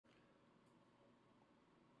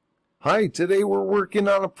Hi, today we're working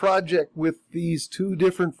on a project with these two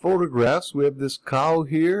different photographs. We have this cow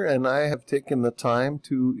here, and I have taken the time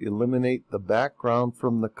to eliminate the background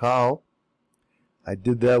from the cow. I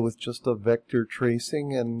did that with just a vector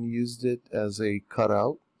tracing and used it as a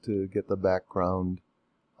cutout to get the background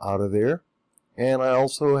out of there. And I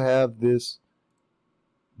also have this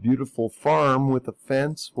beautiful farm with a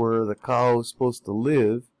fence where the cow is supposed to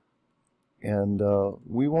live, and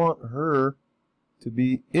we want her to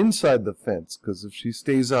be inside the fence, because if she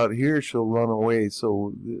stays out here she'll run away.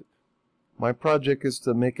 So my project is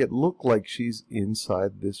to make it look like she's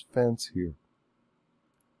inside this fence here.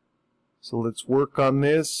 So let's work on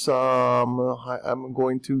this. I'm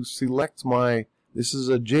going to select this is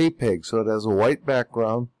a JPEG, so it has a white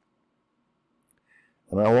background,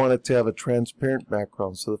 and I want it to have a transparent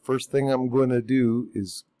background. So the first thing I'm going to do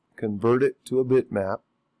is convert it to a bitmap.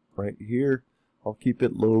 Right here I'll keep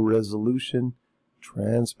it low resolution.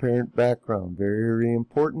 Transparent background, very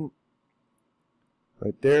important.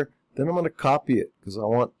 Right there. Then I'm going to copy it because I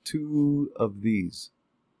want two of these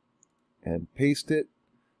and paste it.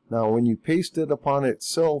 Now when you paste it upon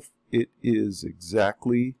itself, it is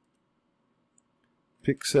exactly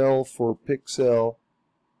pixel for pixel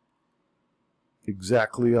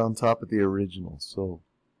exactly on top of the original. So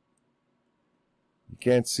you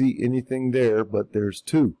can't see anything there, but there's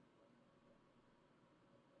two.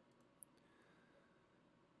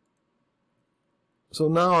 So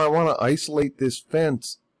now I want to isolate this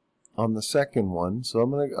fence on the second one. So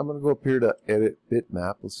I'm gonna go up here to edit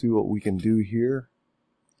bitmap. Let's see what we can do here.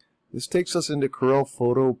 This takes us into Corel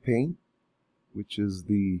PhotoPaint, which is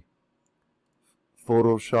the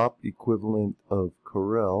Photoshop equivalent of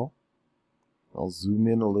Corel. I'll zoom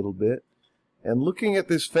in a little bit. And looking at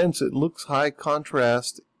this fence, it looks high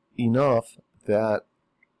contrast enough that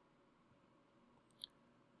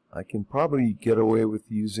I can probably get away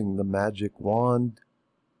with using the magic wand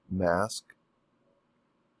mask,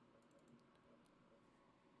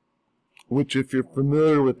 which, if you're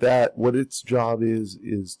familiar with that, what its job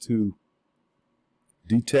is to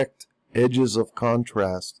detect edges of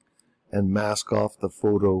contrast and mask off the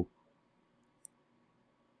photo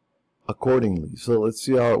accordingly. So let's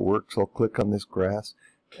see how it works. I'll click on this grass,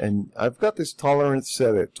 and I've got this tolerance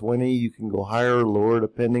set at 20. You can go higher or lower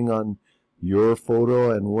depending on your photo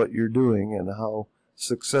and what you're doing and how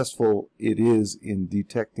successful it is in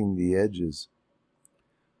detecting the edges.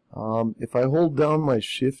 If I hold down my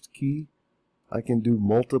shift key, I can do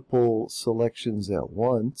multiple selections at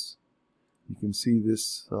once. You can see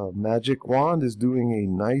this magic wand is doing a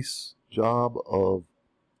nice job of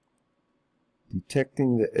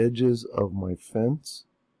detecting the edges of my fence,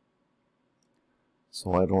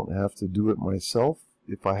 so I don't have to do it myself.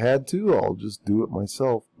 If I had to, I'll just do it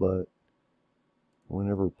myself, but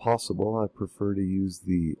whenever possible, I prefer to use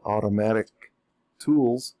the automatic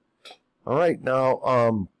tools. Alright,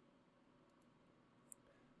 now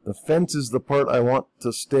the fence is the part I want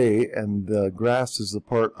to stay, and the grass is the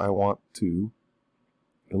part I want to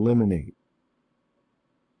eliminate.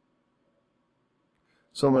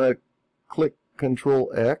 So I'm going to click Control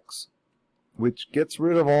X, which gets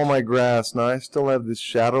rid of all my grass. Now I still have this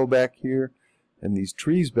shadow back here and these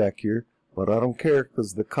trees back here, but I don't care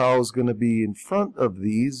because the cow is going to be in front of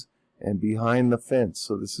these and behind the fence.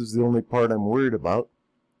 So this is the only part I'm worried about.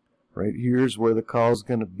 Right here is where the cow is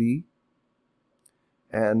going to be.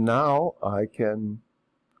 And now I can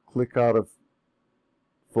click out of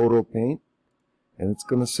PhotoPaint, and it's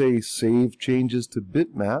going to say Save Changes to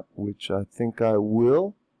Bitmap, which I think I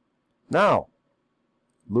will. Now,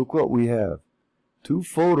 look what we have. Two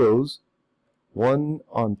photos, one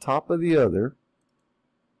on top of the other,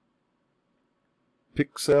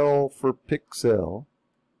 pixel for pixel,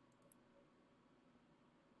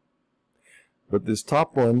 but this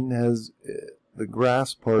top one has the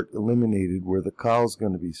grass part eliminated where the cow's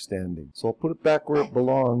going to be standing. So I'll put it back where it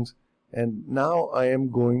belongs, and now I am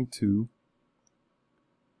going to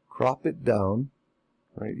crop it down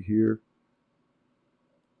right here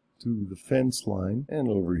to the fence line and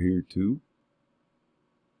over here too.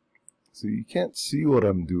 So you can't see what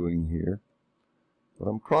I'm doing here, but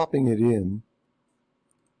I'm cropping it in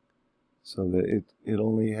so that it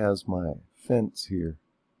only has my fence here.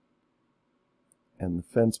 And the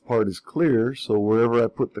fence part is clear, so wherever I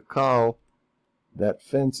put the cow, that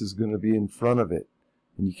fence is going to be in front of it.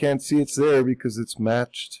 And you can't see it's there because it's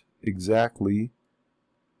matched exactly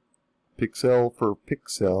pixel for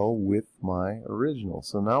pixel with my original.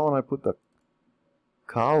 So now when I put the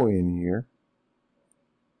cow in here,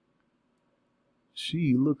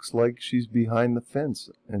 she looks like she's behind the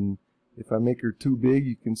fence. And if I make her too big,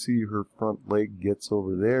 you can see her front leg gets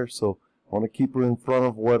over there. So I want to keep her in front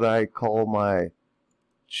of what I call my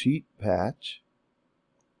cheat patch.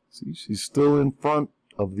 See, she's still in front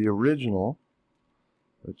of the original,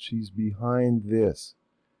 but she's behind this.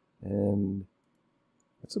 And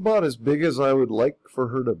it's about as big as I would like for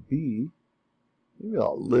her to be. Maybe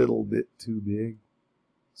a little bit too big.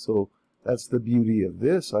 So that's the beauty of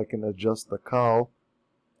this. I can adjust the cow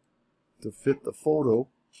to fit the photo.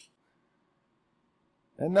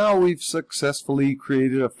 And now we've successfully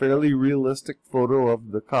created a fairly realistic photo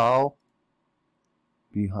of the cow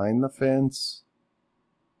behind the fence,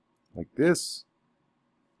 like this.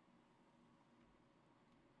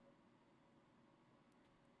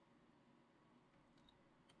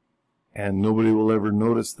 And nobody will ever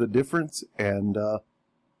notice the difference, and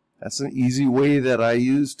that's an easy way that I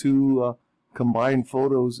use to combine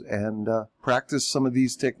photos and practice some of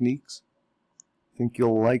these techniques. I think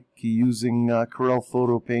you'll like using Corel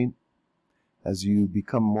PhotoPaint as you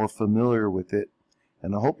become more familiar with it,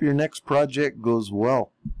 and I hope your next project goes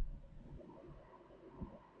well.